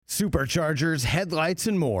superchargers, headlights,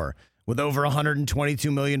 and more. With over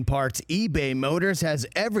 122 million parts, eBay Motors has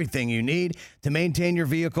everything you need to maintain your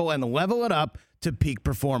vehicle and level it up to peak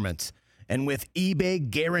performance. And with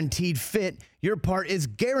eBay Guaranteed Fit, your part is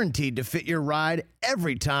guaranteed to fit your ride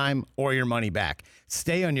every time or your money back.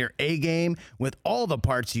 Stay on your A-game with all the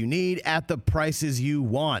parts you need at the prices you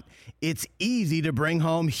want. It's easy to bring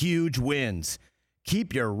home huge wins.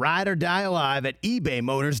 Keep your ride or die alive at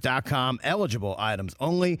ebaymotors.com. Eligible items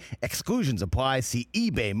only. Exclusions apply. See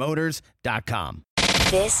ebaymotors.com.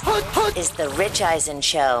 This is the Rich Eisen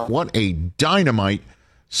Show. What a dynamite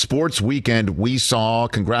sports weekend we saw.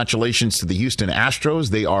 Congratulations to the Houston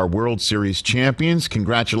Astros. They are World Series champions.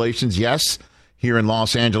 Congratulations, yes, here in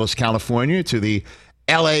Los Angeles, California, to the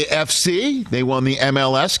LAFC. They won the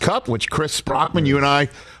MLS Cup, which Chris Brockman, you and I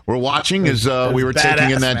were watching as we were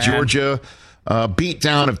taking in that Georgia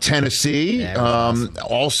beatdown of Tennessee.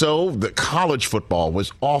 Also, the college football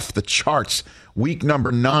was off the charts. Week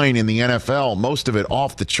number 9 in the NFL, most of it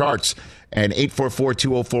off the charts. And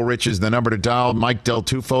 844-204-RICH is the number to dial. Mike Del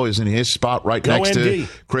Tufo is in his spot right next to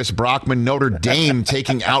Chris Brockman. Notre Dame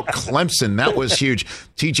taking out Clemson. That was huge.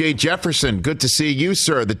 TJ Jefferson, good to see you,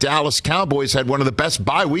 sir. The Dallas Cowboys had one of the best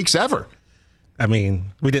bye weeks ever. I mean,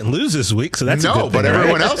 we didn't lose this week, so that's a good thing, but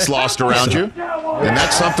everyone else lost around you. And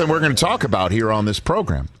that's something we're going to talk about here on this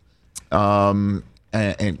program. And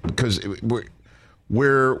because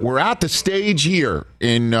we're at the stage here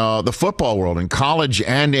in the football world, in college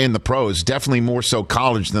and in the pros, definitely more so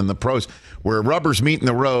college than the pros, where rubbers meet in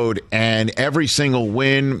the road and every single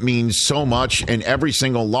win means so much and every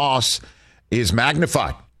single loss is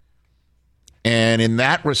magnified. And in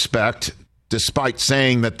that respect, despite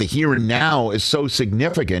saying that the here and now is so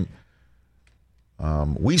significant,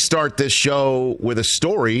 we start this show with a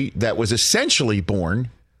story that was essentially born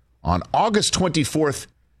on August 24th,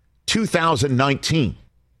 2019.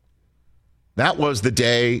 That was the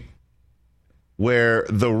day where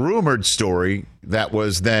the rumored story that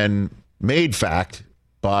was then made fact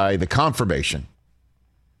by the confirmation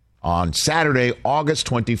on Saturday, August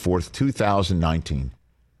 24th, 2019.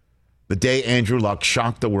 The day Andrew Luck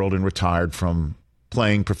shocked the world and retired from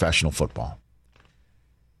playing professional football.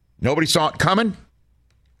 Nobody saw it coming.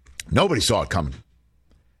 Nobody saw it coming.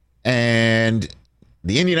 And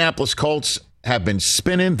the Indianapolis Colts have been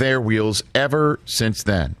spinning their wheels ever since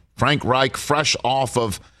then. Frank Reich, fresh off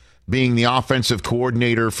of being the offensive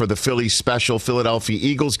coordinator for the Philly Special Philadelphia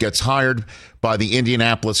Eagles, gets hired by the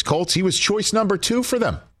Indianapolis Colts. He was choice number 2 for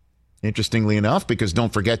them, interestingly enough, because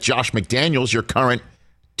don't forget Josh McDaniels, your current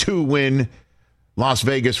 2-win Las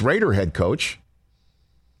Vegas Raider head coach.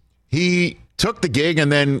 He took the gig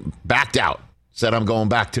and then backed out, said, I'm going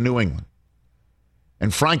back to New England.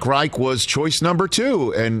 And Frank Reich was choice number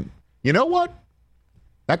 2. And you know what?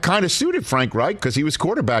 That kind of suited Frank Reich because he was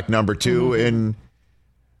quarterback number 2 in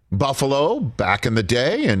Buffalo back in the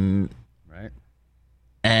day.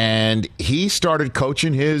 And he started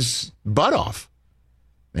coaching his butt off.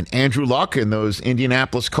 And Andrew Luck and those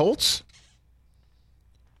Indianapolis Colts,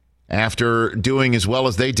 after doing as well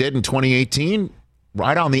as they did in 2018,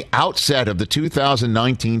 right on the outset of the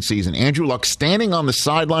 2019 season, Andrew Luck standing on the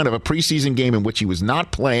sideline of a preseason game in which he was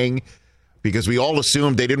not playing because we all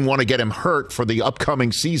assumed they didn't want to get him hurt for the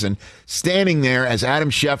upcoming season, standing there as Adam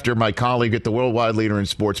Schefter, my colleague at the Worldwide Leader in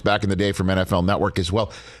Sports back in the day from NFL Network as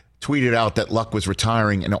well, tweeted out that Luck was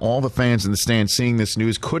retiring, and all the fans in the stands seeing this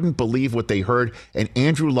news couldn't believe what they heard, and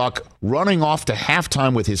Andrew Luck running off to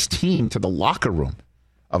halftime with his team to the locker room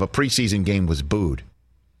of a preseason game was booed.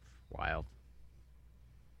 Wild.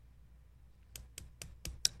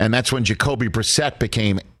 And that's when Jacoby Brissett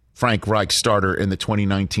became Frank Reich's starter in the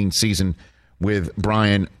 2019 season, with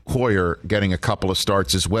Brian Hoyer getting a couple of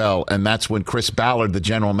starts as well. And that's when Chris Ballard, the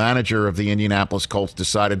general manager of the Indianapolis Colts,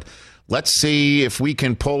 decided, let's see if we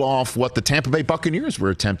can pull off what the Tampa Bay Buccaneers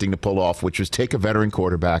were attempting to pull off, which was take a veteran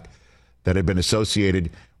quarterback that had been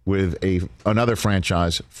associated with another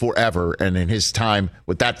franchise forever, and in his time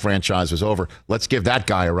with that franchise was over. Let's give that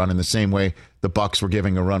guy a run in the same way the Bucs were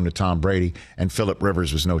giving a run to Tom Brady, and Phillip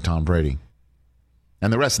Rivers was no Tom Brady.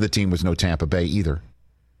 And the rest of the team was no Tampa Bay either.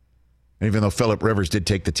 Even though Phillip Rivers did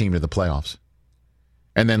take the team to the playoffs.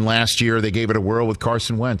 And then last year, they gave it a whirl with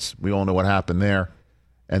Carson Wentz. We all know what happened there.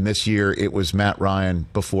 And this year, it was Matt Ryan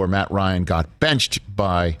before Matt Ryan got benched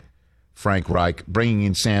by Frank Reich, bringing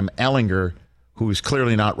in Sam Ehlinger, who is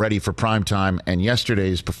clearly not ready for prime time. And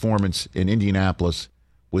yesterday's performance in Indianapolis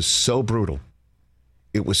was so brutal.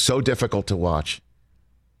 It was so difficult to watch.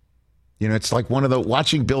 You know, it's like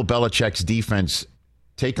watching Bill Belichick's defense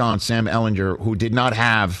take on Sam Ehlinger, who did not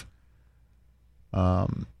have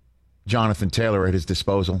Jonathan Taylor at his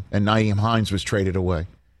disposal, and Nyheim Hines was traded away.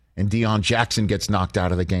 and Deion Jackson gets knocked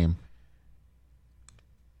out of the game.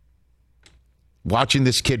 Watching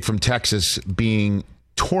this kid from Texas being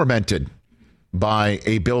tormented by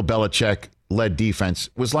a Bill Belichick-led defense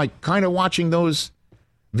was like kind of watching those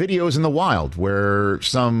videos in the wild where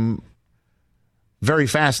some very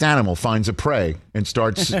fast animal finds a prey and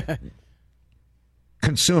starts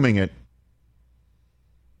consuming it.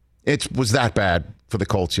 It was that bad for the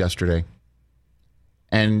Colts yesterday.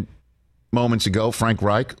 And moments ago, Frank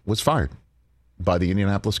Reich was fired by the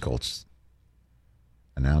Indianapolis Colts.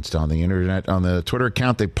 Announced on the internet, on the Twitter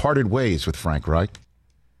account, they parted ways with Frank Reich,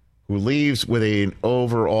 who leaves with an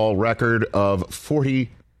overall record of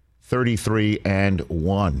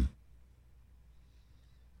 40-33-1.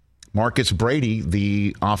 Marcus Brady,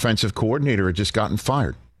 the offensive coordinator, had just gotten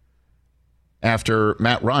fired after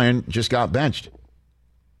Matt Ryan just got benched.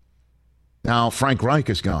 Now Frank Reich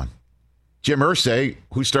is gone. Jim Irsay,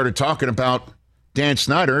 who started talking about Dan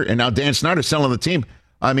Snyder, and now Dan Snyder's selling the team.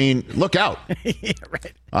 I mean, look out. Yeah,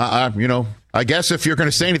 right. I guess if you're going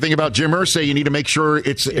to say anything about Jim Irsay, you need to make sure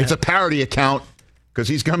it's a parody account because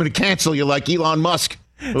he's coming to cancel you like Elon Musk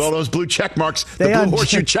with all those blue check marks. The blue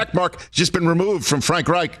horseshoe check mark has just been removed from Frank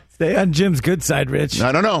Reich. Stay on Jim's good side, Rich.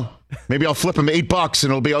 I don't know. Maybe I'll flip him $8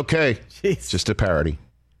 and it'll be okay. Jeez. It's just a parody.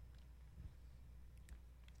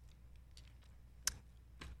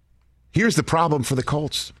 Here's the problem for the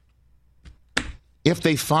Colts. If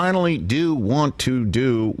they finally do want to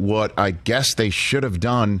do what I guess they should have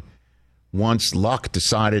done once Luck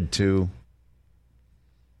decided to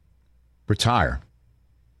retire,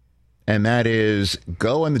 and that is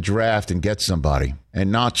go in the draft and get somebody,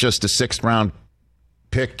 and not just a sixth-round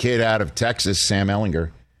pick kid out of Texas, Sam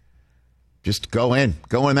Ehlinger. Just go in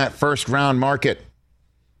that first-round market.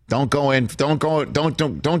 Don't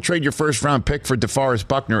trade your first-round pick for DeForest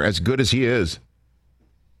Buckner, as good as he is.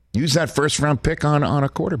 Use that first-round pick on a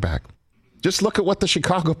quarterback. Just look at what the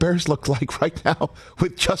Chicago Bears look like right now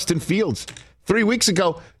with Justin Fields. 3 weeks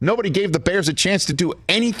ago, nobody gave the Bears a chance to do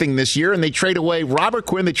anything this year, and they trade away Robert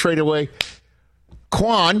Quinn. They trade away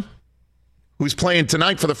Quan, who's playing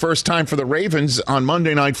tonight for the first time for the Ravens on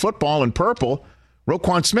Monday Night Football in purple.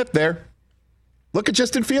 Roquan Smith there. Look at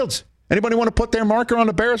Justin Fields. Anybody want to put their marker on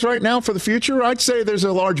the Bears right now for the future? I'd say there's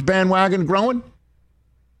a large bandwagon growing.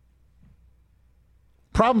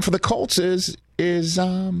 Problem for the Colts is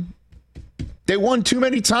they won too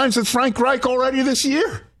many times with Frank Reich already this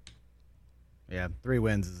year. Yeah, 3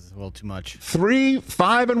 wins is a little too much.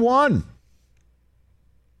 3-5-1.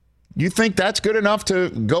 You think that's good enough to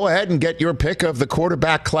go ahead and get your pick of the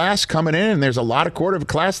quarterback class coming in? And there's a lot of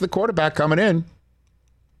class of the quarterback coming in.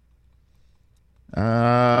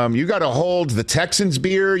 You got to hold the Texans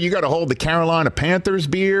beer. You got to hold the Carolina Panthers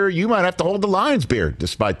beer. You might have to hold the Lions beer,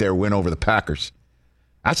 despite their win over the Packers.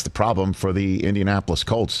 That's the problem for the Indianapolis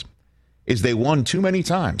Colts, is they won too many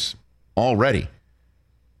times already.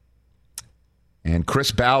 And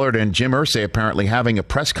Chris Ballard and Jim Irsay apparently having a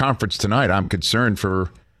press conference tonight. I'm concerned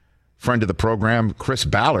for friend of the program, Chris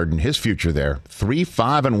Ballard, and his future there.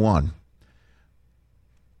 3-5-1.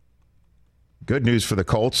 Good news for the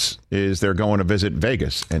Colts is they're going to visit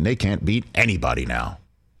Vegas, and they can't beat anybody now.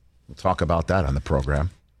 We'll talk about that on the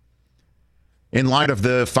program. In light of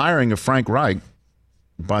the firing of Frank Reich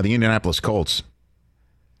by the Indianapolis Colts,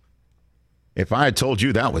 if I had told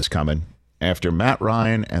you that was coming after Matt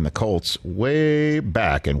Ryan and the Colts way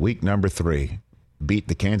back in week number 3 beat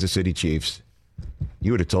the Kansas City Chiefs,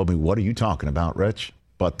 you would have told me, what are you talking about, Rich?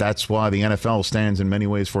 But that's why the NFL stands in many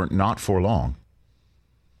ways for not for long.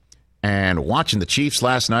 And watching the Chiefs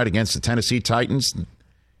last night against the Tennessee Titans,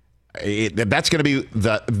 that's going to be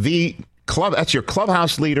the club. That's your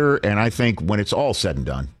clubhouse leader. And I think when it's all said and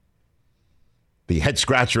done, the head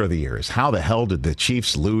scratcher of the year is how the hell did the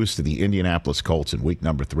Chiefs lose to the Indianapolis Colts in week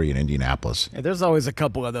number 3 in Indianapolis? Yeah, there's always a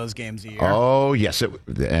couple of those games a year. Oh, yes.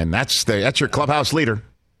 And that's your clubhouse leader.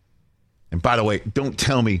 And by the way, don't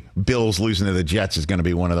tell me Bills losing to the Jets is going to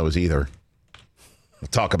be one of those either. We'll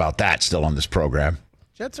talk about that still on this program.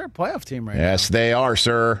 Jets are a playoff team right now. Yes, they are,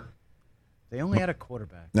 sir. They only had a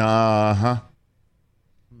quarterback. Uh-huh.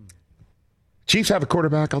 Chiefs have a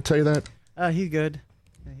quarterback, I'll tell you that. He's good.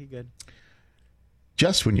 Yeah, he's good.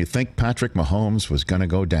 Just when you think Patrick Mahomes was going to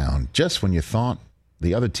go down, just when you thought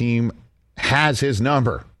the other team has his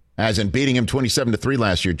number, as in beating him 27-3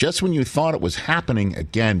 last year. Just when you thought it was happening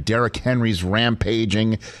again, Derrick Henry's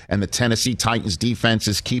rampaging, and the Tennessee Titans defense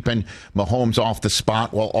is keeping Mahomes off the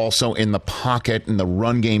spot while also in the pocket, and the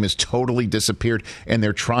run game has totally disappeared, and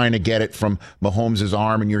they're trying to get it from Mahomes'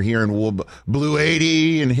 arm, and you're hearing Blue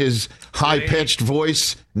 80 in his high-pitched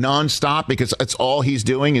voice nonstop because it's all he's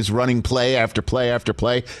doing is running play after play after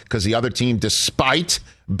play because the other team, despite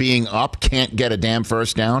being up, can't get a damn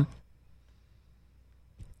first down.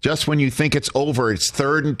 Just when you think it's over, it's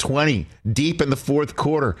 3rd and 20, deep in the fourth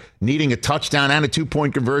quarter, needing a touchdown and a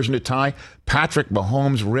 2-point conversion to tie. Patrick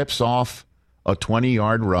Mahomes rips off a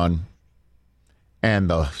 20-yard run, and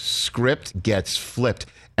the script gets flipped.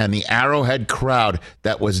 And the Arrowhead crowd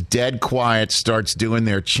that was dead quiet starts doing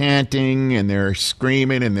their chanting, and they're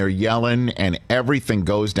screaming, and they're yelling, and everything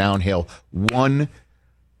goes downhill. One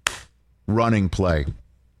running play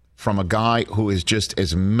from a guy who is just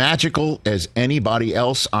as magical as anybody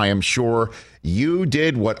else. I am sure you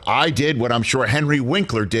did what I did, what I'm sure Henry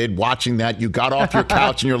Winkler did watching that. You got off your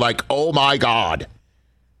couch and you're like, oh my God.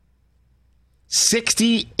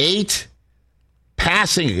 68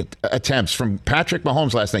 passing attempts from Patrick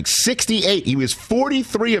Mahomes last night. 68. He was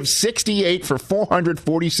 43 of 68 for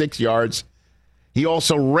 446 yards. He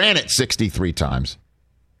also ran it 63 times.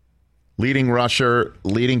 Leading rusher,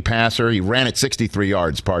 leading passer. He ran it 63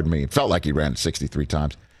 yards, pardon me. It felt like he ran it 63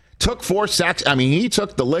 times. Took 4 sacks. I mean, he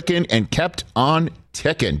took the licking and kept on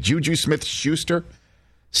ticking. Juju Smith-Schuster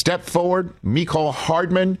stepped forward. Mecole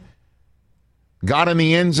Hardman got in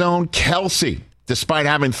the end zone. Kelsey, despite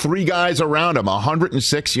having 3 guys around him,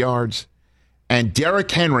 106 yards. And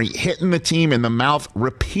Derrick Henry hitting the team in the mouth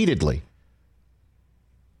repeatedly.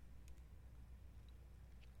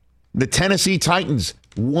 The Tennessee Titans,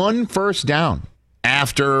 1 first down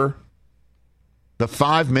after the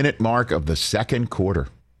 5-minute mark of the second quarter.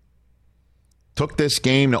 Took this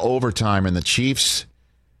game to overtime, and the Chiefs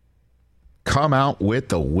come out with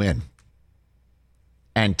the win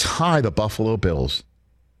and tie the Buffalo Bills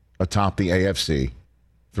atop the AFC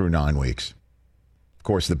through 9 weeks. Of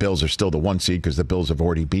course, the Bills are still the 1 seed because the Bills have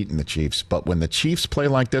already beaten the Chiefs. But when the Chiefs play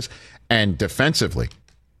like this, and defensively,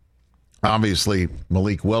 obviously,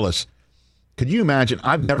 Malik Willis, could you imagine?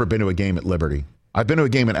 I've never been to a game at Liberty. I've been to a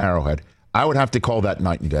game at Arrowhead. I would have to call that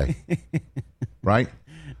night and day. Right?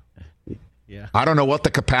 Yeah. I don't know what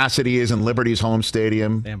the capacity is in Liberty's home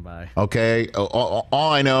stadium. Stand by. Okay? All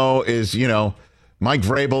I know is, Mike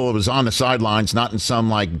Vrabel was on the sidelines, not in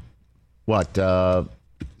some,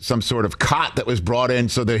 some sort of cot that was brought in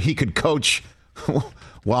so that he could coach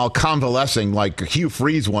while convalescing like Hugh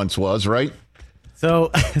Freeze once was, right?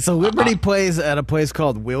 So Liberty plays at a place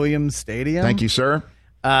called Williams Stadium. Thank you, sir.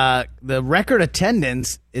 The record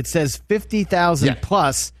attendance, it says 50,000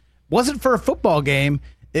 plus. Wasn't for a football game.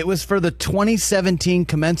 It was for the 2017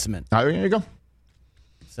 commencement. There you go.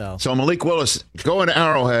 So Malik Willis, go into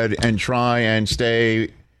Arrowhead and try and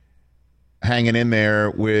stay hanging in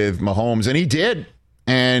there with Mahomes. And he did.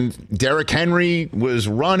 And Derrick Henry was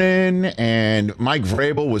running, and Mike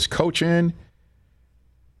Vrabel was coaching.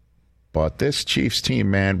 But this Chiefs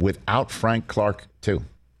team, man, without Frank Clark, too.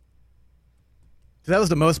 So that was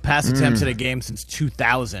the most pass attempts in a game since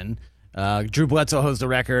 2000. Drew Bledsoe holds the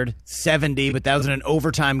record, 70, but that was in an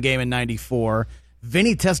overtime game in 94.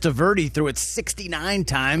 Vinny Testaverde threw it 69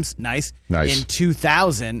 times, nice, in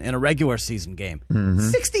 2000 in a regular season game.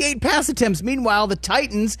 68 pass attempts. Meanwhile, the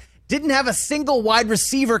Titans didn't have a single wide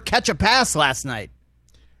receiver catch a pass last night.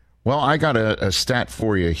 Well, I got a stat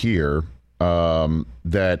for you here.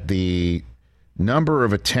 That the number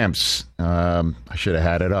of attempts, I should have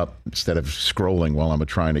had it up instead of scrolling while I'm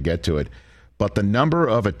trying to get to it, but the number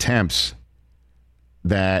of attempts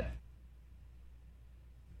that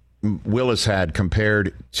Willis had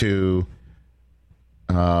compared to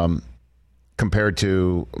Mahomes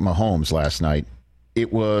last night,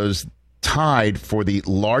 it was tied for the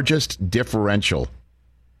largest differential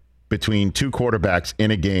between two quarterbacks in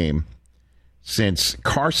a game since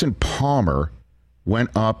Carson Palmer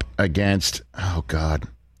went up against, oh, God,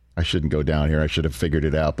 I shouldn't go down here. I should have figured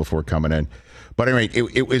it out before coming in. But anyway,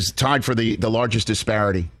 it was tied for the largest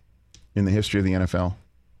disparity in the history of the NFL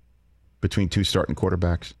between two starting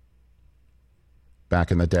quarterbacks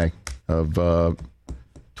back in the day of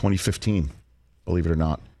 2015, believe it or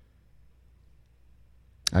not.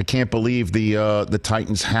 I can't believe the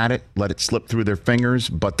Titans had it, let it slip through their fingers,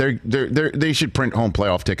 but they should print home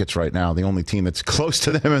playoff tickets right now. The only team that's close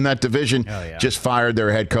to them in that division just fired their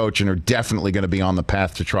head coach and are definitely going to be on the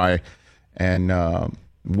path to try and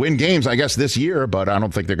win games, I guess, this year, but I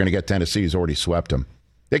don't think they're going to get Tennessee. He's already swept them.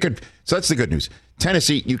 They could. So that's the good news.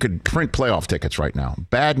 Tennessee, you could print playoff tickets right now.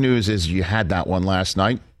 Bad news is you had that one last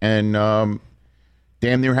night, and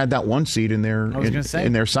damn near had that 1 seed in their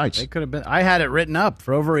in their sights. They could have been. I had it written up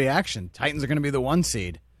for overreaction. Titans are going to be the 1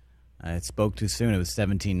 seed. I spoke too soon. It was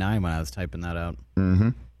 17-9 when I was typing that out. Mm-hmm.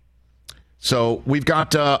 So we've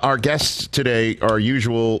got our guests today, our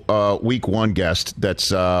usual Week 1 guest.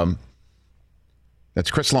 That's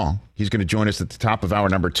Chris Long. He's going to join us at the top of hour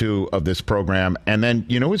number 2 of this program. And then,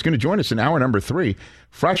 you know who's going to join us in hour number 3,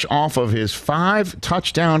 fresh off of his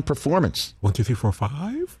 5-touchdown performance. 1, 2, 3, 4,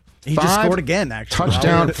 5? He just scored again, actually.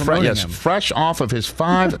 Touchdown, fresh off of his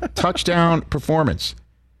 5-touchdown performance.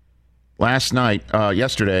 Last night,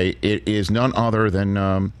 yesterday, it is none other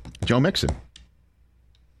than Joe Mixon.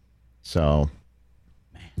 So,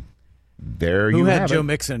 there you have it. Who had Joe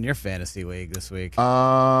Mixon in your fantasy league this week?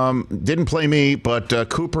 Didn't play me, but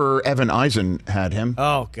Cooper Evan Eisen had him.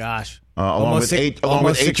 Oh, gosh. Almost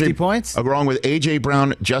 60 points? Along with A.J.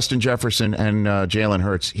 Brown, Justin Jefferson, and Jalen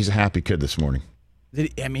Hurts. He's a happy kid this morning.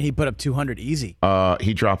 He put up 200 easy.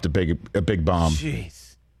 He dropped a big bomb.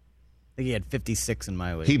 Jeez. I think he had 56 in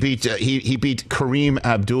my league. He beat Kareem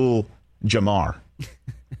Abdul-Jabbar.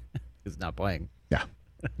 Who's not playing. Yeah.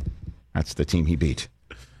 That's the team he beat.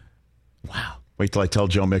 Wow. Wait till I tell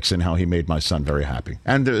Joe Mixon how he made my son very happy.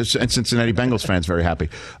 And Cincinnati Bengals fans very happy.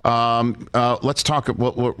 Let's talk.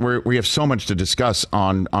 We have so much to discuss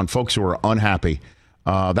on folks who are unhappy.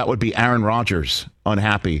 That would be Aaron Rodgers,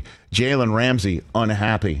 unhappy. Jalen Ramsey,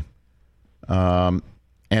 unhappy. And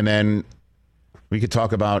then we could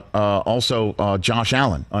talk about also Josh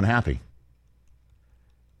Allen, unhappy.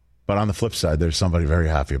 But on the flip side, there's somebody very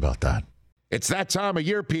happy about that. It's that time of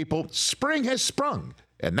year, people. Spring has sprung,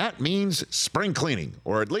 and that means spring cleaning,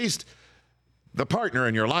 or at least the partner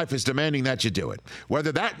in your life is demanding that you do it.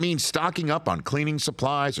 Whether that means stocking up on cleaning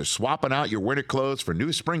supplies or swapping out your winter clothes for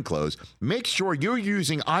new spring clothes, make sure you're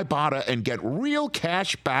using Ibotta and get real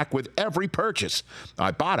cash back with every purchase.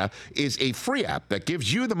 Ibotta is a free app that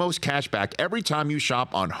gives you the most cash back every time you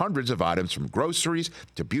shop on hundreds of items, from groceries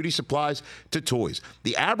to beauty supplies to toys.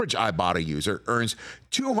 The average Ibotta user earns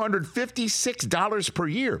 $256 per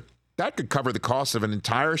year. That could cover the cost of an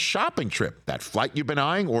entire shopping trip, that flight you've been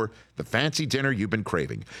eyeing, or the fancy dinner you've been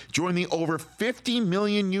craving. Join the over 50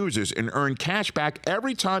 million users and earn cash back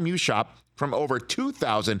every time you shop from over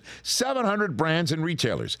 2,700 brands and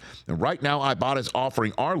retailers. And right now, Ibotta is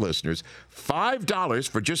offering our listeners $5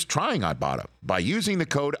 for just trying Ibotta by using the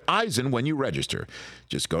code EISEN when you register.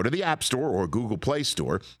 Just go to the App Store or Google Play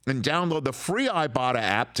Store and download the free Ibotta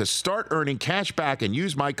app to start earning cash back and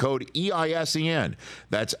use my code EISEN.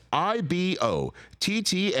 That's IBOTTA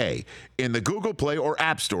in the Google Play or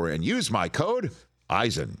App Store, and use my code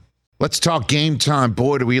EISEN. Let's talk Game Time.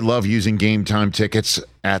 Boy, do we love using Game Time tickets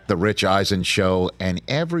at the Rich Eisen Show. And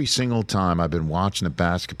every single time I've been watching the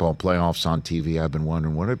basketball playoffs on TV, I've been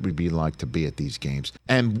wondering what it would be like to be at these games.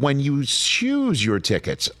 And when you choose your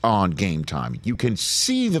tickets on Game Time, you can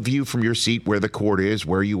see the view from your seat where the court is,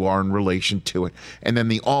 where you are in relation to it. And then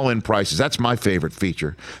the all-in prices. That's my favorite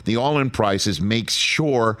feature. The all-in prices makes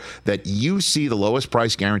sure that you see the lowest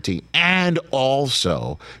price guarantee and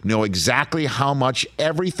also know exactly how much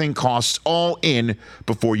everything costs all in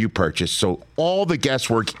before you purchase. So all the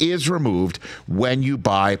guesswork is removed when you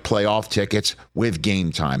buy playoff tickets with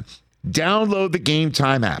Game Time. Download the Game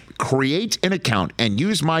Time app, create an account, and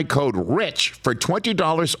use my code RICH for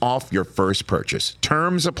 $20 off your first purchase.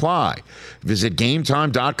 Terms apply. Visit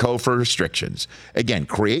GameTime.co for restrictions. Again,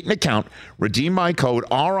 create an account, redeem my code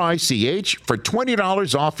RICH for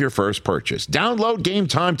 $20 off your first purchase. Download Game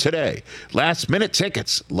Time today. Last minute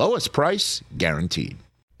tickets, lowest price guaranteed.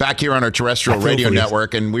 Back here on our terrestrial radio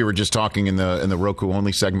network, and we were just talking in the Roku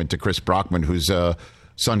only segment to Chris Brockman, whose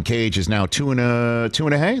son Cage is now two and a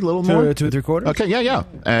little more, 2 3/4. Okay, yeah,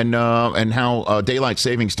 and how daylight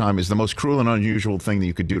savings time is the most cruel and unusual thing that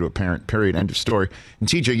you could do to a parent. Period. End of story. And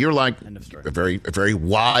TJ, you're like a very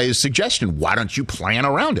wise suggestion. Why don't you plan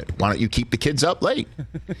around it? Why don't you keep the kids up late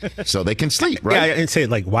so they can sleep? Right? Yeah, I didn't say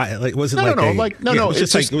it like why. Like was it no. It's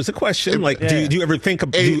just like it was a question. Do you ever think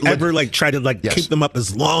of? Do you ever try to keep them up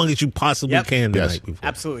as long as you possibly can the night before?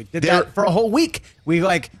 Absolutely. Did that for a whole week. We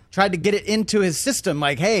tried to get it into his system.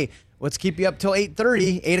 Like, hey, let's keep you up till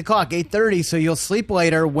 8:30, so you'll sleep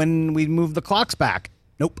later when we move the clocks back.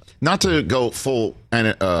 Nope. Not to go full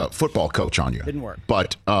football coach on you. Didn't work.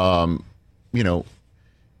 But, you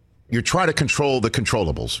try to control the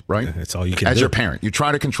controllables, right? Yeah, that's all you can do. As your parent, you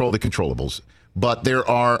try to control the controllables. But there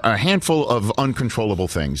are a handful of uncontrollable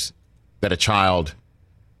things that a child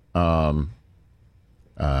will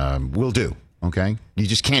do. Okay, you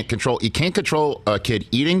just can't control. You can't control a kid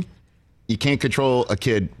eating. You can't control a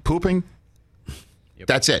kid pooping. Yep.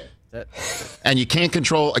 That's it. And you can't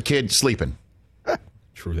control a kid sleeping.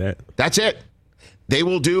 True that. That's it. They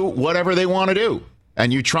will do whatever they want to do.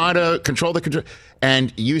 And you try to control the control.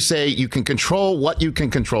 And you say you can control what you can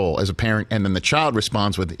control as a parent. And then the child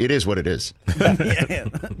responds with, it is what it is.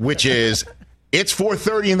 Which is, it's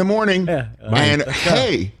 4:30 in the morning. Yeah. And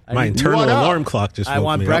hey, my internal alarm clock just woke me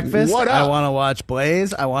want breakfast. What up? I want to watch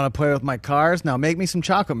Blaze. I want to play with my cars. Now make me some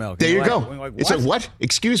chocolate milk. There you go. Like, It's like, what?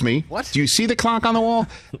 Excuse me. What? Do you see the clock on the wall?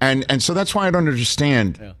 And so that's why I don't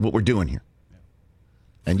understand what we're doing here.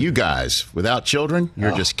 And you guys, without children,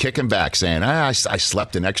 you're just kicking back saying, I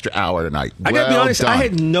slept an extra hour tonight. I got to be honest, I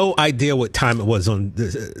had no idea what time it was on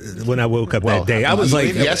when I woke up that day. I was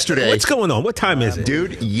like, yesterday, what's going on? What time is it?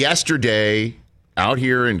 Dude, yesterday, out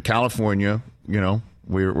here in California,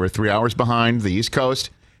 we're 3 hours behind the East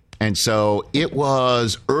Coast. And so it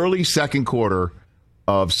was early second quarter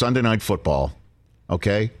of Sunday Night Football,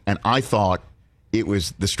 okay? And I thought it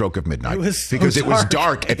was the stroke of midnight. Because it was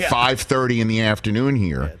dark at 5:30 in the afternoon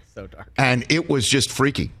here. Yeah, it's so dark. And it was just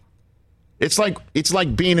freaky. It's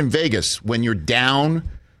like being in Vegas when you're down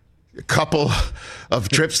a couple of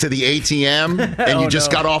trips to the ATM and you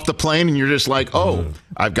just got off the plane and you're just like,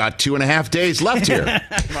 I've got 2.5 days left here.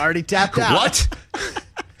 I'm already tapped out. What?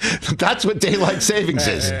 That's what daylight savings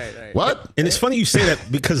is. Right. What? And it's funny you say that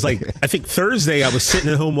because, I think Thursday I was sitting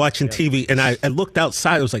at home watching TV and I looked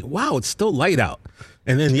outside. I was like, wow, it's still light out.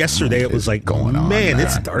 And then yesterday it was like, man,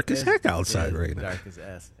 it's dark as heck outside right now. Dark as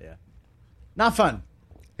ass, yeah. Not fun.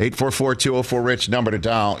 844-204-RICH, number to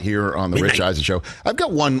dial here on the Rich Eisen Show. I've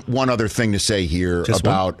got one other thing to say here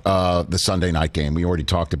about the Sunday night game. We already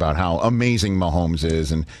talked about how amazing Mahomes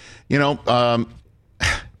is. And,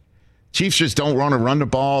 Chiefs just don't want to run the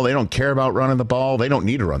ball. They don't care about running the ball. They don't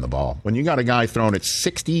need to run the ball. When you got a guy throwing it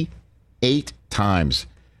 68 times.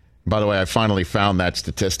 By the way, I finally found that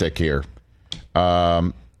statistic here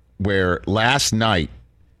where last night,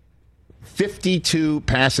 52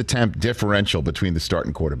 pass attempt differential between the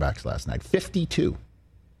starting quarterbacks last night. 52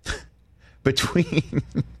 between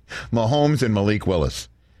Mahomes and Malik Willis.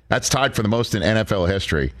 That's tied for the most in NFL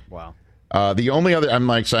history. Wow. The only other,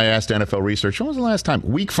 so I asked NFL research, when was the last time?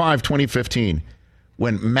 Week 5, 2015,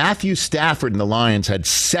 when Matthew Stafford and the Lions had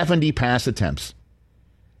 70 pass attempts.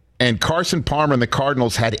 And Carson Palmer and the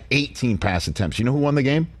Cardinals had 18 pass attempts. You know who won the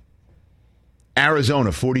game?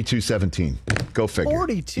 Arizona, 42-17. Go figure.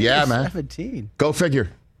 42-17? Yeah, man. Go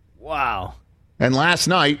figure. Wow. And last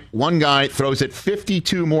night, one guy throws it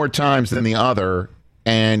 52 more times than the other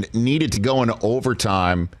and needed to go into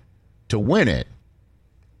overtime to win it,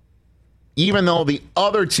 even though the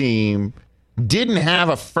other team didn't have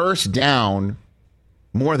a first down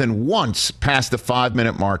more than once past the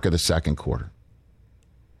 5-minute mark of the second quarter.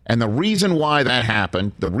 And the reason why that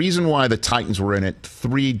happened, the reason why the Titans were in it,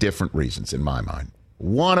 3 different reasons in my mind.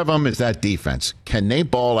 One of them is that defense. Can they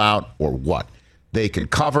ball out or what? They can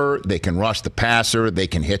cover, they can rush the passer, they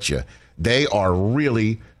can hit you. They are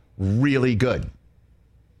really, really good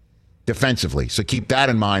defensively. So keep that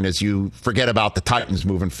in mind as you forget about the Titans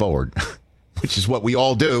moving forward, which is what we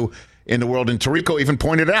all do in the world. And Tirico even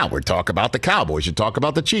pointed it out. We talk about the Cowboys. You talk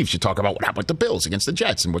about the Chiefs. You talk about what happened with the Bills against the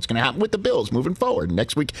Jets and what's going to happen with the Bills moving forward.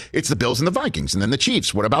 Next week, it's the Bills and the Vikings. And then the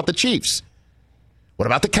Chiefs. What about the Chiefs? What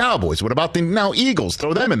about the Cowboys? What about the now Eagles?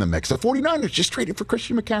 Throw them in the mix. The 49ers just traded for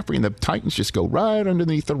Christian McCaffrey. And the Titans just go right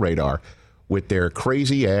underneath the radar with their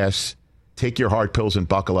crazy ass, take your hard pills and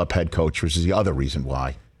buckle up head coach, which is the other reason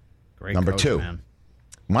why. Great Number coach, 2, man.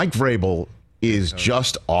 Mike Vrabel is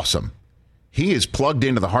just awesome. He is plugged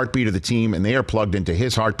into the heartbeat of the team, and they are plugged into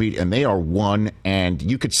his heartbeat, and they are one, and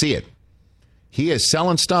you could see it. He is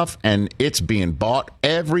selling stuff, and it's being bought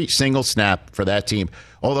every single snap for that team.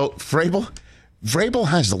 Although Vrabel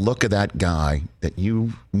has the look of that guy that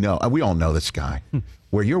we all know this guy,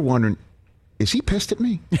 where you're wondering, is he pissed at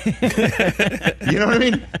me? You know what I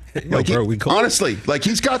mean? Honestly,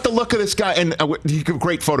 he's got the look of this guy, and a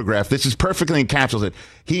great photograph. This is perfectly encapsulated.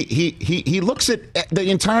 He looks at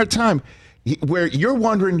the entire time where you're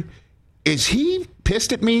wondering, is he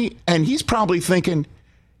pissed at me? And he's probably thinking,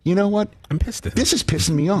 you know what? I'm pissed at him. This is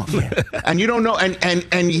pissing me off. Yeah. And you don't know,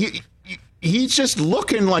 and he's just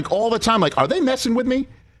looking all the time, are they messing with me?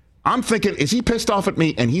 I'm thinking, is he pissed off at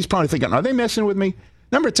me? And he's probably thinking, are they messing with me?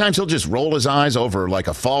 Number of times he'll just roll his eyes over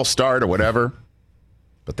a false start or whatever.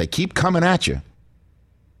 But they keep coming at you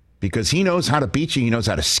because he knows how to beat you. He knows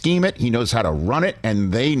how to scheme it. He knows how to run it.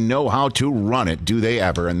 And they know how to run it. Do they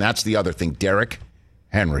ever? And that's the other thing. Derrick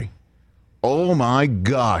Henry. Oh, my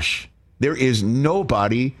gosh. There is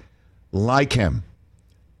nobody like him.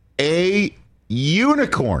 A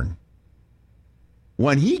unicorn.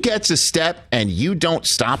 When he gets a step and you don't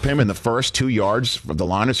stop him in the first 2 yards from the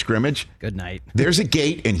line of scrimmage, Good night. there's a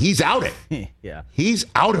gate and he's out it. Yeah. He's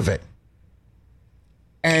out of it.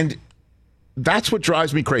 And that's what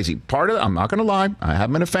drives me crazy. Part of it, I'm not going to lie, I have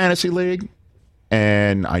him in a fantasy league,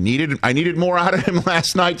 and I needed more out of him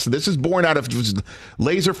last night. So this is born out of just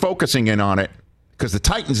laser focusing in on it because the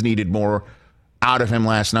Titans needed more out of him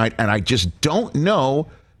last night. And I just don't know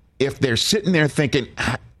if they're sitting there thinking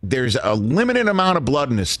there's a limited amount of blood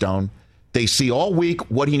in his stone. They see all week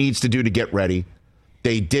what he needs to do to get ready.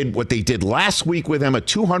 They did what they did last week with him, a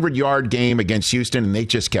 200-yard game against Houston, and they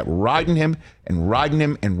just kept riding him and riding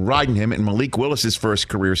him and riding him in Malik Willis's first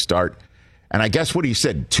career start. And I guess what he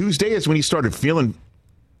said, Tuesday is when he started feeling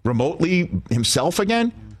remotely himself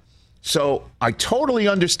again. So I totally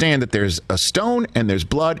understand that there's a stone and there's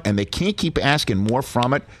blood, and they can't keep asking more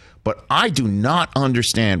from it. But I do not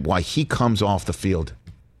understand why he comes off the field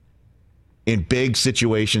in big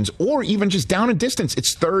situations or even just down in distance.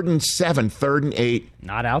 It's 3rd and 7, 3rd and 8.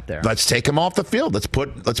 Not out there. Let's take him off the field. Let's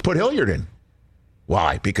put Hilliard in.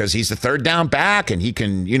 Why? Because he's the third down back and he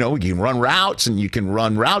can, he can run routes and you can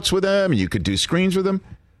run routes with him and you could do screens with him.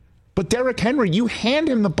 But Derrick Henry, you hand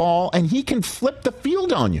him the ball and he can flip the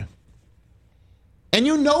field on you. And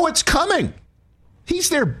you know it's coming. He's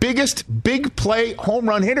their biggest big play home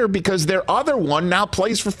run hitter because their other one now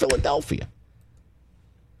plays for Philadelphia.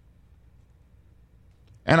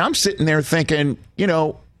 And I'm sitting there thinking,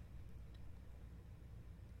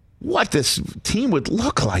 what this team would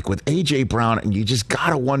look like with A.J. Brown, and you just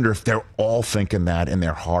got to wonder if they're all thinking that in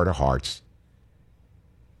their heart of hearts.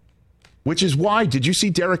 Which is why, did you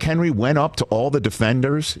see Derrick Henry went up to all the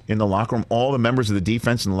defenders in the locker room, all the members of the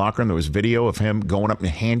defense in the locker room? There was video of him going up and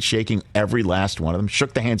handshaking every last one of them,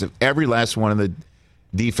 shook the hands of every last one of the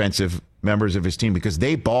defensive members of his team because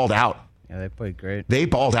they balled out. Yeah, they played great. They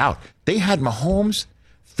balled out. They had Mahomes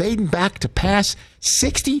fading back to pass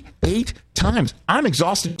 68 times. I'm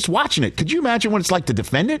exhausted just watching it. Could you imagine what it's like to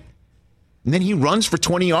defend it? And then he runs for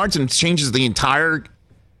 20 yards and changes the entire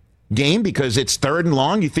game because it's 3rd and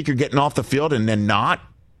long. You think you're getting off the field and then not.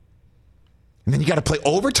 And then you got to play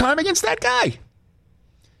overtime against that guy.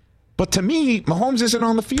 But to me, Mahomes isn't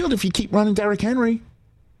on the field if you keep running Derrick Henry.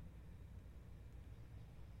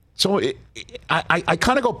 So I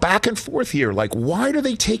kind of go back and forth here. Like, why do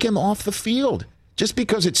they take him off the field? Just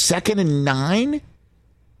because it's 2nd and 9,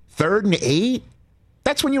 3rd and 8?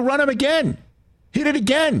 That's when you run him again. Hit it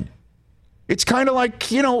again. It's kind of like,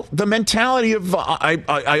 the mentality of,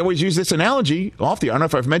 I always use this analogy off the, I don't know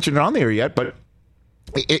if I've mentioned it on there yet, but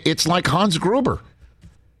it's like Hans Gruber.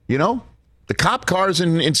 The cop car's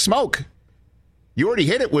in smoke. You already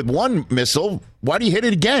hit it with one missile. Why do you hit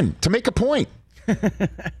it again? To make a point.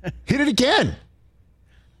 Hit it again.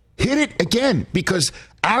 Hit it again because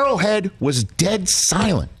Arrowhead was dead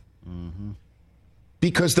silent. Mm-hmm.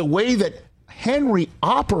 Because the way that Henry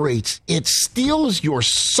operates, it steals your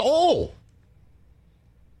soul.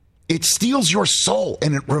 It steals your soul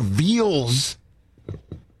and it reveals.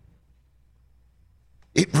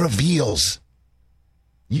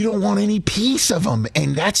 You don't want any piece of him.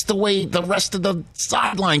 And that's the way the rest of the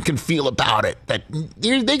sideline can feel about it. That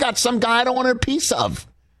they got some guy I don't want a piece of.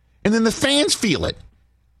 And then the fans feel it.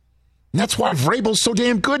 And that's why Vrabel's so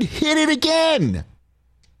damn good. Hit it again.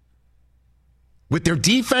 With their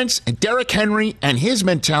defense and Derrick Henry and his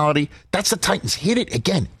mentality, that's the Titans. Hit it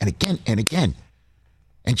again and again and again.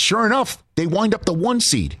 And sure enough, they wind up the 1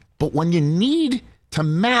 seed. But when you need to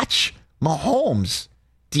match Mahomes,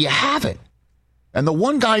 do you have it? And the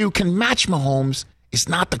one guy who can match Mahomes is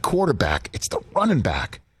not the quarterback. It's the running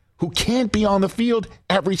back who can't be on the field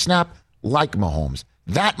every snap like Mahomes.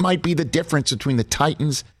 That might be the difference between the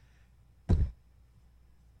Titans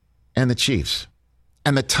and the Chiefs,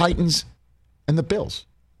 and the Titans and the Bills.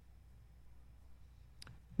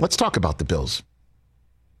 Let's talk about the Bills,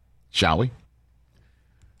 shall we?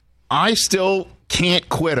 I still can't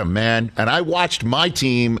quit them, man. And I watched my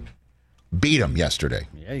team beat them yesterday.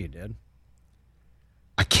 Yeah, you did.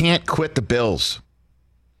 I can't quit the Bills.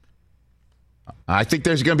 I think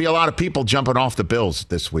there's going to be a lot of people jumping off the Bills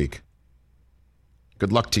this week.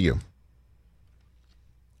 Good luck to you.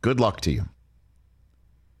 Good luck to you.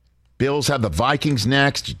 Bills have the Vikings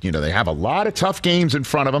next. They have a lot of tough games in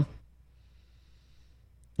front of them.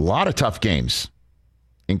 A lot of tough games,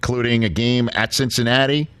 including a game at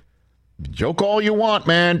Cincinnati. Joke all you want,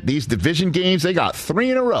 man. These division games, they got 3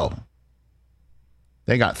 in a row.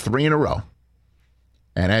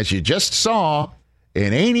 And as you just saw,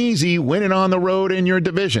 it ain't easy winning on the road in your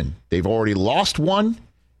division. They've already lost one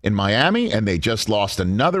in Miami, and they just lost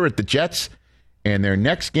another at the Jets. And their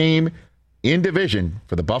next game in division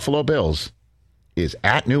for the Buffalo Bills is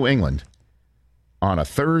at New England on a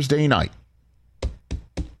Thursday night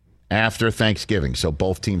after Thanksgiving. So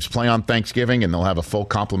both teams play on Thanksgiving, and they'll have a full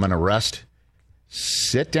complement of rest.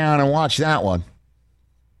 Sit down and watch that one.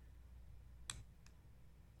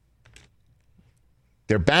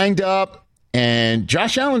 They're banged up, and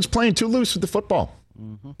Josh Allen's playing too loose with the football.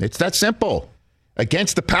 Mm-hmm. It's that simple.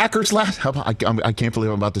 Against the Packers I can't believe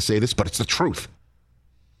I'm about to say this, but it's the truth.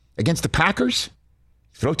 Against the Packers,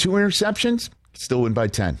 throw 2 interceptions, still win by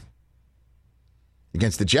 10.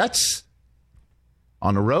 Against the Jets,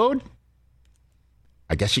 on the road,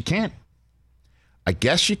 I guess you can't.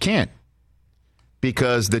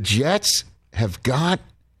 Because the Jets have got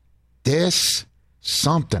this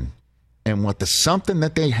something. And what the something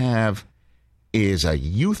that they have is a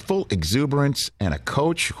youthful exuberance and a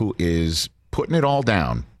coach who is putting it all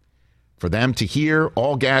down for them to hear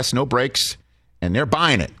all gas, no brakes, and they're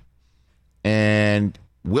buying it. And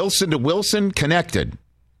Wilson to Wilson connected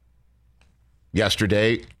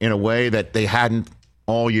yesterday in a way that they hadn't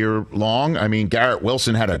all year long. I mean, Garrett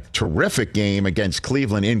Wilson had a terrific game against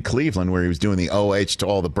Cleveland in Cleveland where he was doing the OH to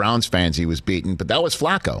all the Browns fans he was beating, but that was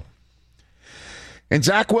Flacco. And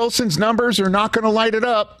Zach Wilson's numbers are not going to light it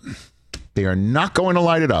up. They are not going to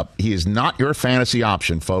light it up. He is not your fantasy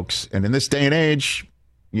option, folks. And in this day and age,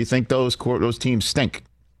 you think those teams stink.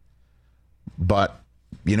 But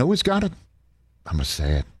you know who's got it? I'm going to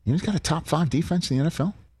say it. You know who's got a top 5 defense in the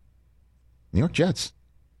NFL? New York Jets.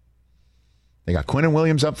 They got Quinnen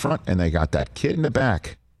Williams up front, and they got that kid in the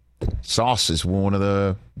back. Sauce is one of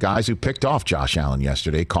the guys who picked off Josh Allen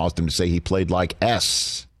yesterday, caused him to say he played like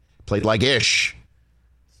Ish.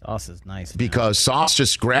 Sauce is nice. Because Sauce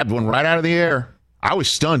just grabbed one right out of the air. I was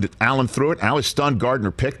stunned. Allen threw it, and I was stunned Gardner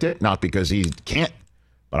picked it. Not because he can't,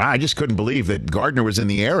 but I just couldn't believe that Gardner was in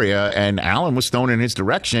the area, and Allen was thrown in his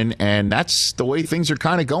direction, and that's the way things are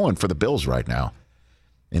kind of going for the Bills right now.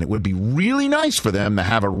 And it would be really nice for them to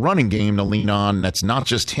have a running game to lean on that's not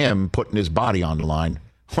just him putting his body on the line.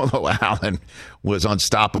 Although Allen was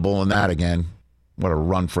unstoppable in that again. What a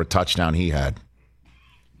run for a touchdown he had.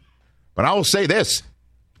 But I will say this.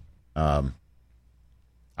 I'm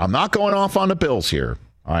not going off on the Bills here.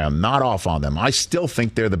 I am not off on them. I still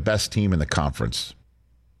think they're the best team in the conference.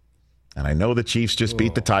 And I know the Chiefs just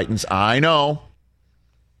beat the Titans. I know.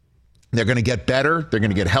 They're going to get better. They're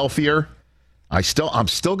going to get healthier. I'm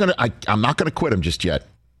not going to quit them just yet.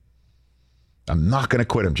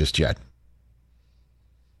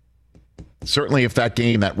 Certainly if that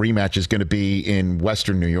rematch is going to be in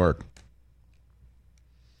Western New York.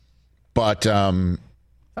 But something's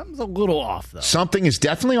a little off, though. Something is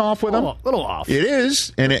definitely off with them. A little off. It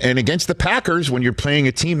is. And against the Packers, when you're playing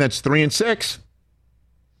a team that's 3-6,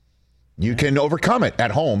 you can overcome it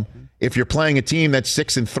at home. If you're playing a team that's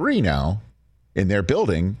 6-3 now in their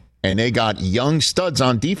building, and they got young studs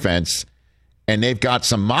on defense, and they've got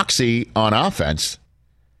some moxie on offense,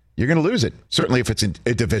 you're going to lose it. Certainly if it's a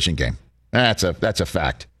division game. That's a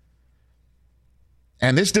fact.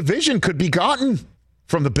 And this division could be gotten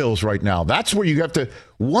from the Bills right now. That's where you have to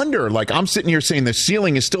wonder. Like, I'm sitting here saying the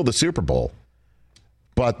ceiling is still the Super Bowl.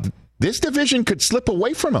 But this division could slip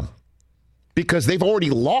away from them because they've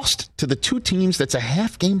already lost to the 2 teams that's a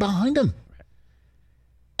half game behind them.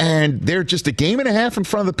 And they're just a game and a half in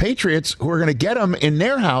front of the Patriots, who are going to get them in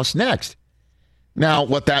their house next. Now,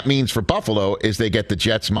 what that means for Buffalo is they get the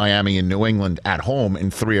Jets, Miami, and New England at home in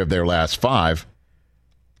 3 of their last 5.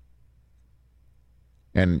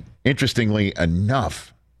 And interestingly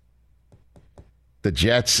enough, the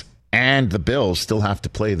Jets and the Bills still have to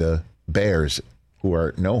play the Bears, who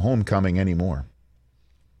are no homecoming anymore.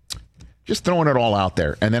 Just throwing it all out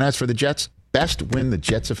there. And then as for the Jets, best win the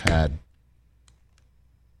Jets have had.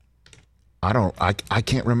 I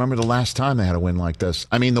can't remember the last time they had a win like this.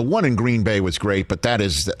 I mean, the one in Green Bay was great, but that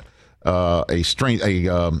is it's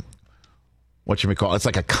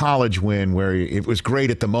like a college win where it was great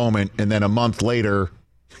at the moment, and then a month later,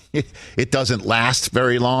 it doesn't last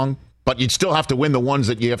very long. But you'd still have to win the ones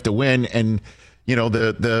that you have to win. And, you know,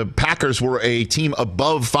 the Packers were a team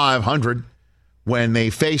above 500 when they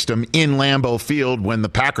faced them in Lambeau Field, when the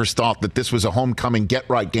Packers thought that this was a homecoming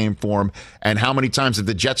get-right game for them. And how many times have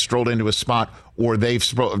the Jets strolled into a spot, or they've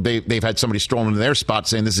had somebody stroll into their spot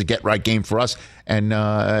saying this is a get-right game for us, and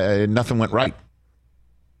nothing went right.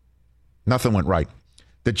 Nothing went right.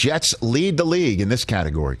 The Jets lead the league in this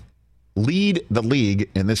category.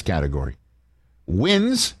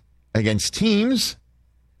 Wins against teams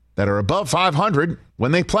that are above 500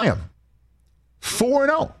 when they play them.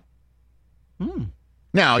 4-0.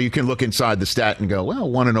 Now, you can look inside the stat and go, well,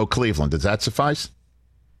 1-0 Cleveland. Does that suffice?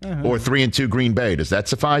 Or 3-2 Green Bay. Does that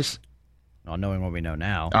suffice? Well, knowing what we know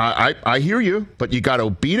now. I hear you, but you got to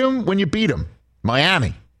beat them when you beat them.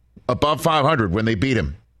 Miami, above 500 when they beat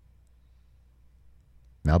them.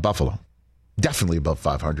 Now Buffalo, definitely above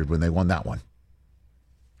 500 when they won that one.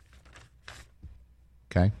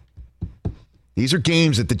 Okay? These are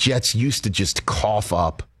games that the Jets used to just cough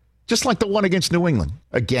up, just like the one against New England.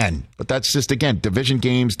 Again, but that's just, again, division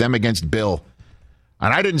games, them against Bill.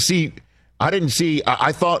 And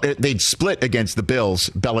I thought they'd split against the Bills,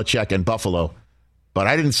 Belichick and Buffalo, but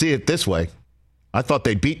I didn't see it this way. I thought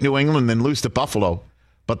they'd beat New England and then lose to Buffalo,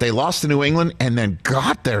 but they lost to New England and then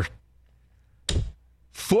got their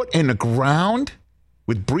foot in the ground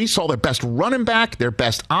with Breece Hall, their best running back, their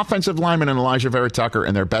best offensive lineman in Elijah Vera Tucker,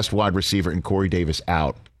 and their best wide receiver in Corey Davis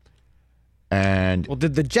out. And well,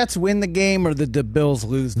 did the Jets win the game or did the Bills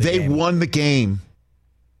lose the game? They won the game.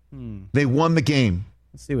 They won the game.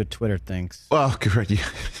 Let's see what Twitter thinks. Well, good.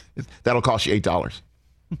 That'll cost you $8.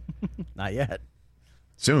 Not yet.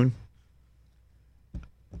 Soon.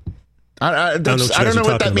 I don't know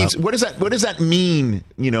what that means. What does that mean?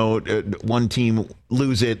 One team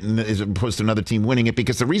lose it and as opposed to another team winning it,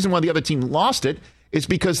 because the reason why the other team lost it is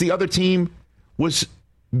because the other team was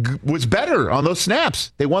better on those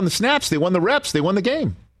snaps. They won the snaps, they won the reps, they won the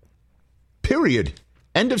game. Period.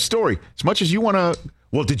 End of story. As much as you want to.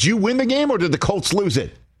 Well, did you win the game or did the Colts lose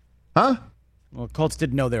it? Huh? Well, Colts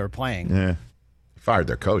didn't know they were playing. Yeah. Fired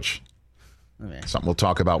their coach. Something we'll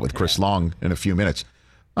talk about with Chris Long in a few minutes.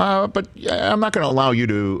 But I'm not going to allow you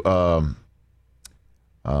to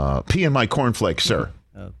pee in my cornflakes, sir.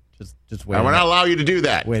 Just wait. I will not allow you to do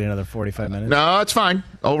that. Wait another 45 minutes. No, it's fine.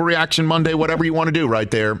 Overreaction Monday, whatever you want to do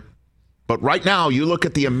right there. But right now, you look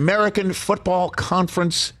at the American Football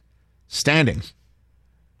Conference standings.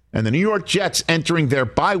 And the New York Jets entering their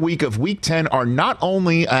bye week of Week 10 are not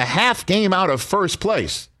only a half game out of first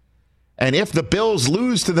place. And if the Bills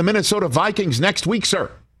lose to the Minnesota Vikings next week,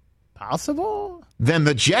 sir. Possible? Then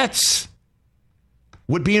the Jets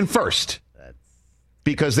would be in first.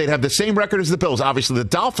 Because they'd have the same record as the Bills. Obviously, the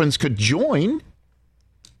Dolphins could join.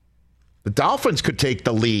 The Dolphins could take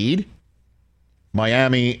the lead.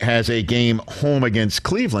 Miami has a game home against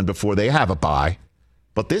Cleveland before they have a bye.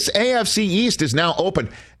 But this AFC East is now open.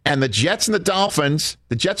 And the Jets and the Dolphins,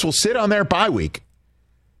 the Jets will sit on their bye week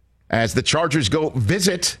as the Chargers go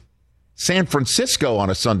visit San Francisco on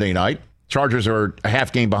a Sunday night. Chargers are a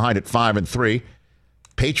half game behind at 5-3.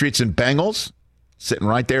 Patriots and Bengals sitting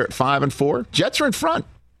right there at 5-4. Jets are in front.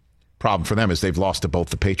 Problem for them is they've lost to both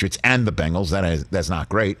the Patriots and the Bengals. That's not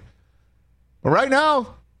great. But right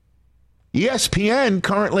now, ESPN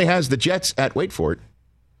currently has the Jets at, wait for it,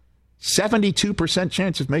 72%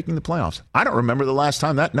 chance of making the playoffs. I don't remember the last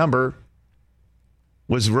time that number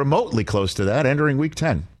was remotely close to that entering Week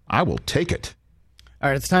 10. I will take it. All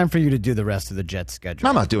right, it's time for you to do the rest of the Jets schedule. No,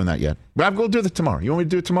 I'm not doing that yet. We'll do that tomorrow. You want me to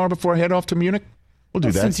do it tomorrow before I head off to Munich? We'll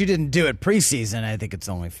do that. Since you didn't do it preseason, I think it's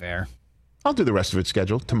only fair. I'll do the rest of it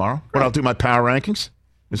scheduled tomorrow. But I'll do my power rankings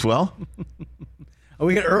as well. Oh,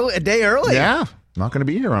 we get a day early? Yeah. I'm not going to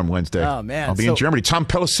be here on Wednesday. Oh, man. I'll be in Germany. Tom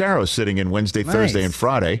Pelissero is sitting in Wednesday, Nice. Thursday, and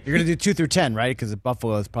Friday. You're going to do 2 through 10, right? Because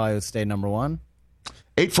Buffalo is probably will stay number 1.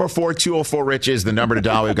 844-204-RICH is the number to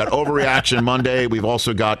dial. We've got Overreaction Monday. We've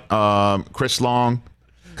also got Chris Long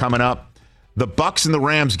coming up. The Bucs and the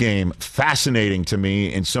Rams game, fascinating to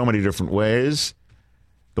me in so many different ways.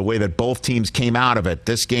 The way that both teams came out of it.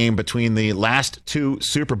 This game between the last two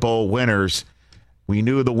Super Bowl winners, we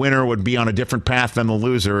knew the winner would be on a different path than the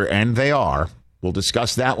loser, and they are. We'll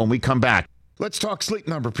discuss that when we come back. Let's talk Sleep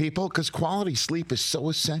Number, people, because quality sleep is so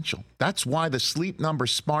essential. That's why the Sleep Number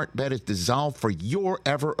smart bed is designed for your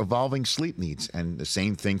ever-evolving sleep needs, and the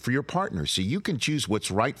same thing for your partner, so you can choose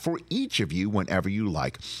what's right for each of you whenever you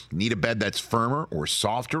like. Need a bed that's firmer or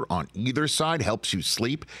softer on either side, helps you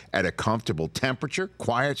sleep at a comfortable temperature,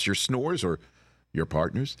 quiets your snores or your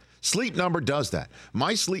partner's? Sleep Number does that.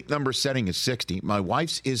 My Sleep Number setting is 60. My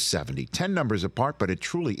wife's is 70. 10 numbers apart, but it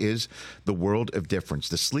truly is the world of difference.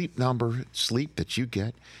 The Sleep Number sleep that you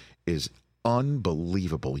get is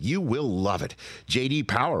unbelievable. You will love it. J.D.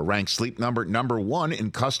 Power ranks Sleep Number number 1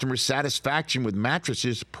 in customer satisfaction with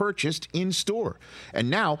mattresses purchased in store.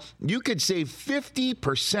 And now you could save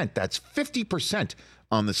 50%. That's 50%.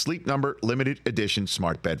 On the Sleep Number limited edition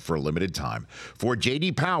smart bed for a limited time. For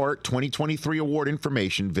J.D. Power 2023 award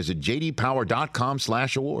information, visit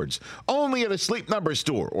jdpower.com/awards. Only at a Sleep Number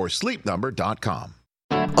store or sleepnumber.com.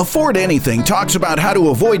 Afford Anything talks about how to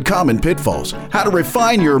avoid common pitfalls, how to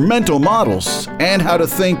refine your mental models, and how to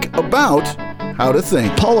think about how to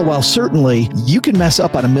think. Paula, while certainly you can mess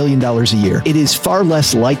up on $1 million a year, it is far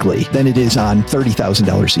less likely than it is on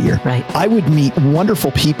 $30,000 a year. Right. I would meet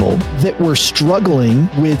wonderful people that were struggling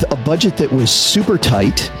with a budget that was super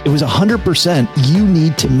tight. It was 100% you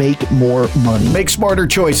need to make more money. Make smarter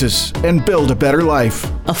choices and build a better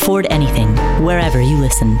life. Afford anything, wherever you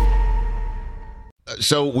listen.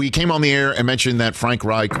 So we came on the air and mentioned that Frank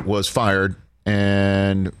Reich was fired,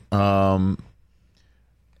 and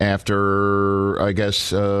after, I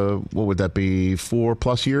guess, what would that be,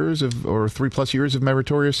 4+ years of, or 3+ years of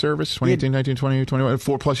meritorious service, 2018, 19, 20, 21,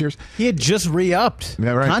 4+ years? He had just re-upped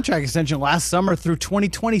right? contract extension last summer through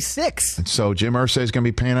 2026. And so Jim Irsay is going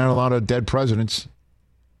to be paying out a lot of dead presidents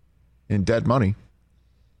in dead money.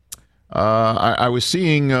 I was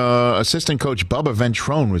seeing assistant coach Bubba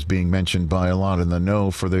Ventrone was being mentioned by a lot in the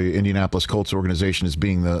know for the Indianapolis Colts organization as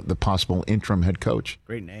being the possible interim head coach.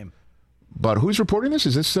 Great name. But who's reporting this?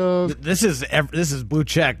 Is this This is Blue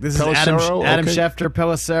Check. This is Pelissero? Adam Okay. Schefter,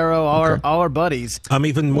 Pelissero, all our buddies.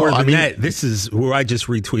 Even more than that, this is where I just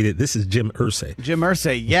retweeted. This is Jim Irsay. Jim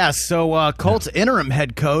Irsay, yes. So Colts interim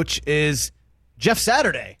head coach is Jeff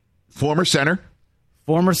Saturday, former center,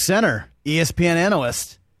 ESPN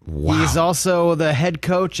analyst. Wow. He's also the head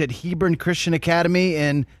coach at Hebron Christian Academy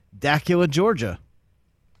in Dacula, Georgia.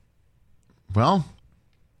 Well,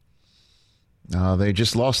 they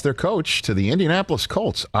just lost their coach to the Indianapolis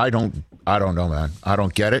Colts. I don't know, man. I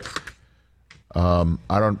don't get it. I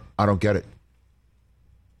don't get it.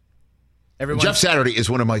 Jeff Saturday is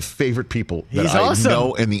one of my favorite people that He's I awesome.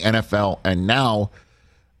 know in the NFL, and now,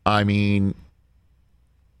 I mean,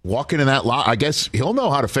 walking in that line, I guess he'll know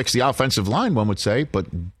how to fix the offensive line, one would say, but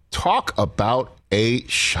talk about a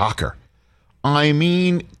shocker. I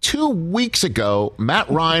mean, 2 weeks ago, Matt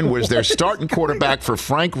Ryan was their starting quarterback for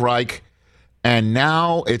Frank Reich, and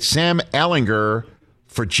now it's Sam Ehlinger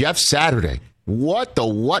for Jeff Saturday. What?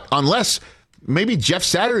 Unless maybe Jeff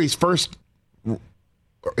Saturday's first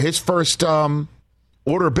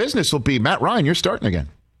order of business will be, Matt Ryan, you're starting again.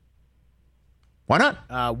 Why not?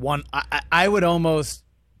 I would almost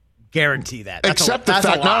guarantee that. Except the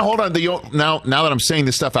fact. Now, hold on. Now that I'm saying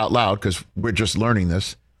this stuff out loud, because we're just learning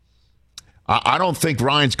this, I don't think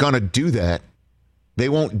Ryan's going to do that. They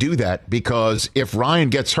won't do that, because if Ryan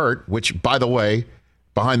gets hurt, which, by the way,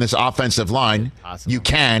 behind this offensive line, you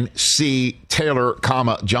can see Taylor,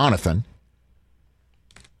 Jonathan.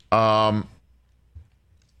 Then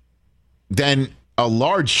a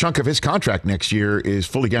large chunk of his contract next year is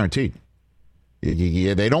fully guaranteed.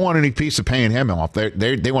 Yeah, they don't want any piece of paying him off.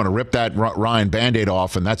 They want to rip that Ryan Band-Aid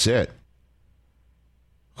off, and that's it.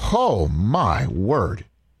 Oh, my word.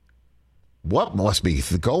 What must be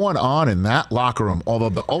going on in that locker room? Although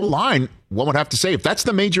the O-line, one would have to say, if that's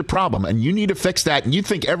the major problem and you need to fix that and you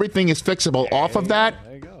think everything is fixable off of that,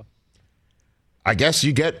 there you go. I guess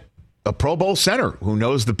you get a Pro Bowl center who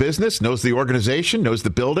knows the business, knows the organization, knows the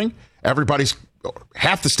building.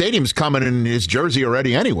 Half the stadium's coming in his jersey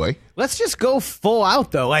already anyway. Let's just go full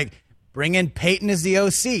out, though. Like, bring in Peyton as the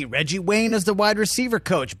OC, Reggie Wayne as the wide receiver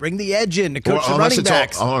coach, bring the edge in to coach the running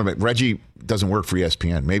backs. Hold on a minute. Reggie doesn't work for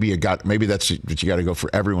ESPN. Maybe that's what you got to go for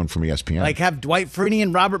everyone from ESPN. Like, have Dwight Freeney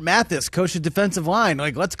and Robert Mathis coach the defensive line.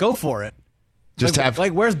 Like, let's go for it.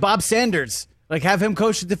 Where's Bob Sanders? Like, have him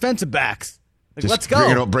coach the defensive backs. Like, let's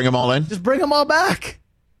go. Bring them all in? Just bring them all back.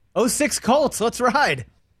 06 Colts, let's ride.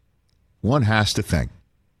 One has to think.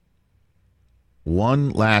 One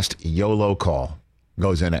last YOLO call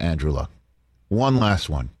goes into Andrew Luck. One last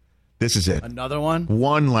one. This is it. Another one?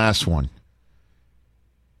 One last one.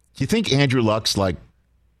 Do you think Andrew Luck's like...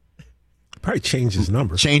 Probably change his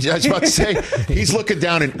number. I was about to say, he's looking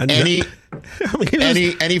down in any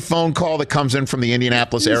phone call that comes in from the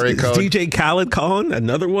Indianapolis area code. Is DJ Khaled calling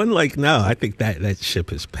another one? Like, no, I think that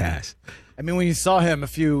ship has passed. I mean, when you saw him a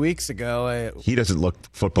few weeks ago, he doesn't look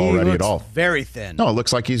football ready at all. Very thin. No, it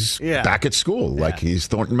looks like he's back at school, like he's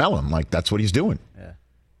Thornton Mellon, like that's what he's doing. Yeah.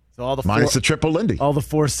 So all the minus the triple Lindy, all the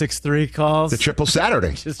 463 calls, the triple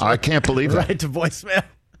Saturday. I can't believe that. Right to voicemail.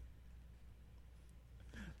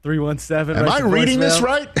 317. Am I reading voicemail. this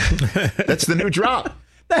right? That's the new drop.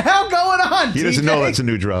 The hell going on? He doesn't know that's a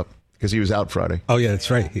new drop because he was out Friday. Oh yeah, that's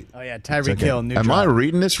right. Oh yeah, Tyreek Hill. New Am drop. I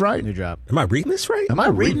reading this right? New drop. Am I reading this right? Am I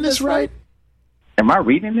reading this right? Am I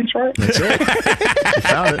reading this right? That's it. You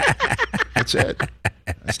found it. That's it.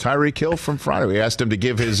 That's Tyreek Hill from Friday. We asked him to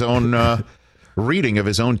give his own reading of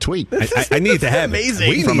his own tweet. I need to have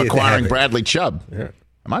amazing. it. From acquiring Bradley Chubb. Yeah.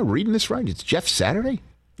 Am I reading this right? It's Jeff Saturday?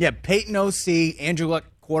 Yeah, Peyton OC, Andrew Luck,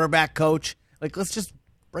 quarterback coach. Like, let's just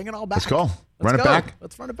bring it all back. Let's go. Let's it back.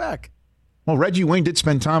 Let's run it back. Well, Reggie Wayne did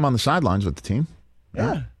spend time on the sidelines with the team.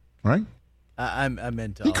 Yeah. Right? I'm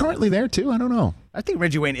into. He currently there too? I don't know. I think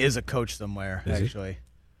Reggie Wayne is a coach somewhere. Is he? Actually,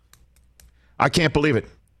 I can't believe it.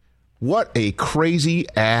 What a crazy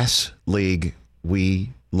ass league we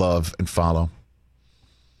love and follow.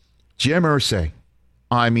 Jim Irsay.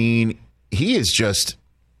 I mean, he is just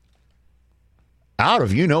out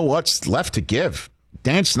of what's left to give.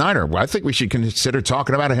 Dan Snyder. I think we should consider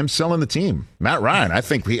talking about him selling the team. Matt Ryan. I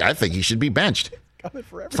think he should be benched.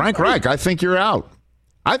 Frank Reich. I think you're out.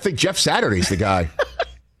 I think Jeff Saturday's the guy.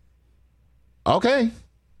 Okay.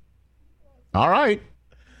 All right.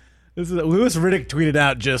 Louis Riddick tweeted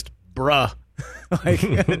out just bruh. I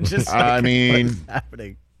mean, what is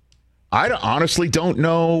happening? I honestly don't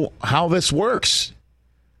know how this works.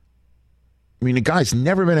 I mean, the guy's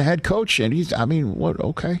never been a head coach, and what?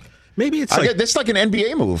 Okay. Maybe it's like this, like an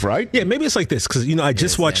NBA move, right? Yeah, maybe it's like this because I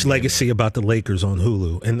just watched Legacy about the Lakers on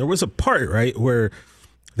Hulu, and there was a part right where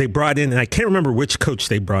they brought in, and I can't remember which coach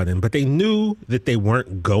they brought in, but they knew that they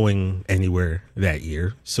weren't going anywhere that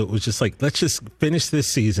year, so it was just like, let's just finish this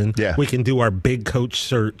season. Yeah, we can do our big coach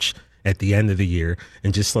search at the end of the year,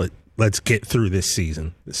 and just let's get through this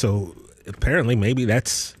season. So apparently, maybe they're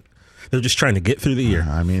just trying to get through the year.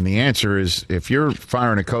 I mean, the answer is if you're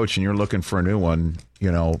firing a coach and you're looking for a new one,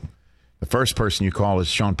 the first person you call is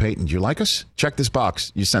Sean Payton. Do you like us? Check this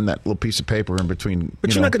box. You send that little piece of paper in between.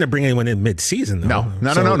 But you're not going to bring anyone in mid-season, though.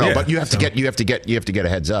 No. Yeah, but you have to get a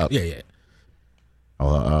heads up. Yeah.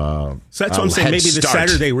 So that's what I'm saying. Maybe the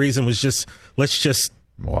Saturday reason was just let's just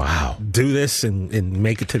do this and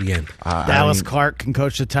make it to the end. Dallas Clark can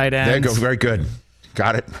coach the tight ends. There you go. Very good.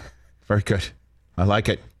 Got it. Very good. I like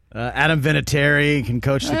it. Adam Vinatieri can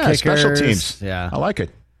coach the kickers. Special teams. Yeah, I like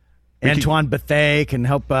it. Antoine Bethea can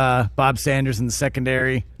help Bob Sanders in the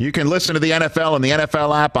secondary. You can listen to the NFL on the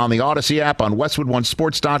NFL app, on the Odyssey app, on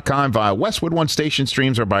WestwoodOneSports.com, via Westwood One station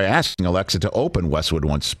streams, or by asking Alexa to open Westwood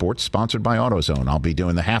One Sports, sponsored by AutoZone. I'll be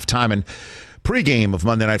doing the halftime and pregame of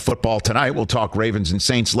Monday Night Football tonight. We'll talk Ravens and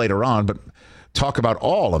Saints later on, but talk about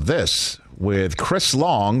all of this with Chris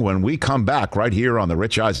Long when we come back right here on the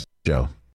Rich Eisen Show.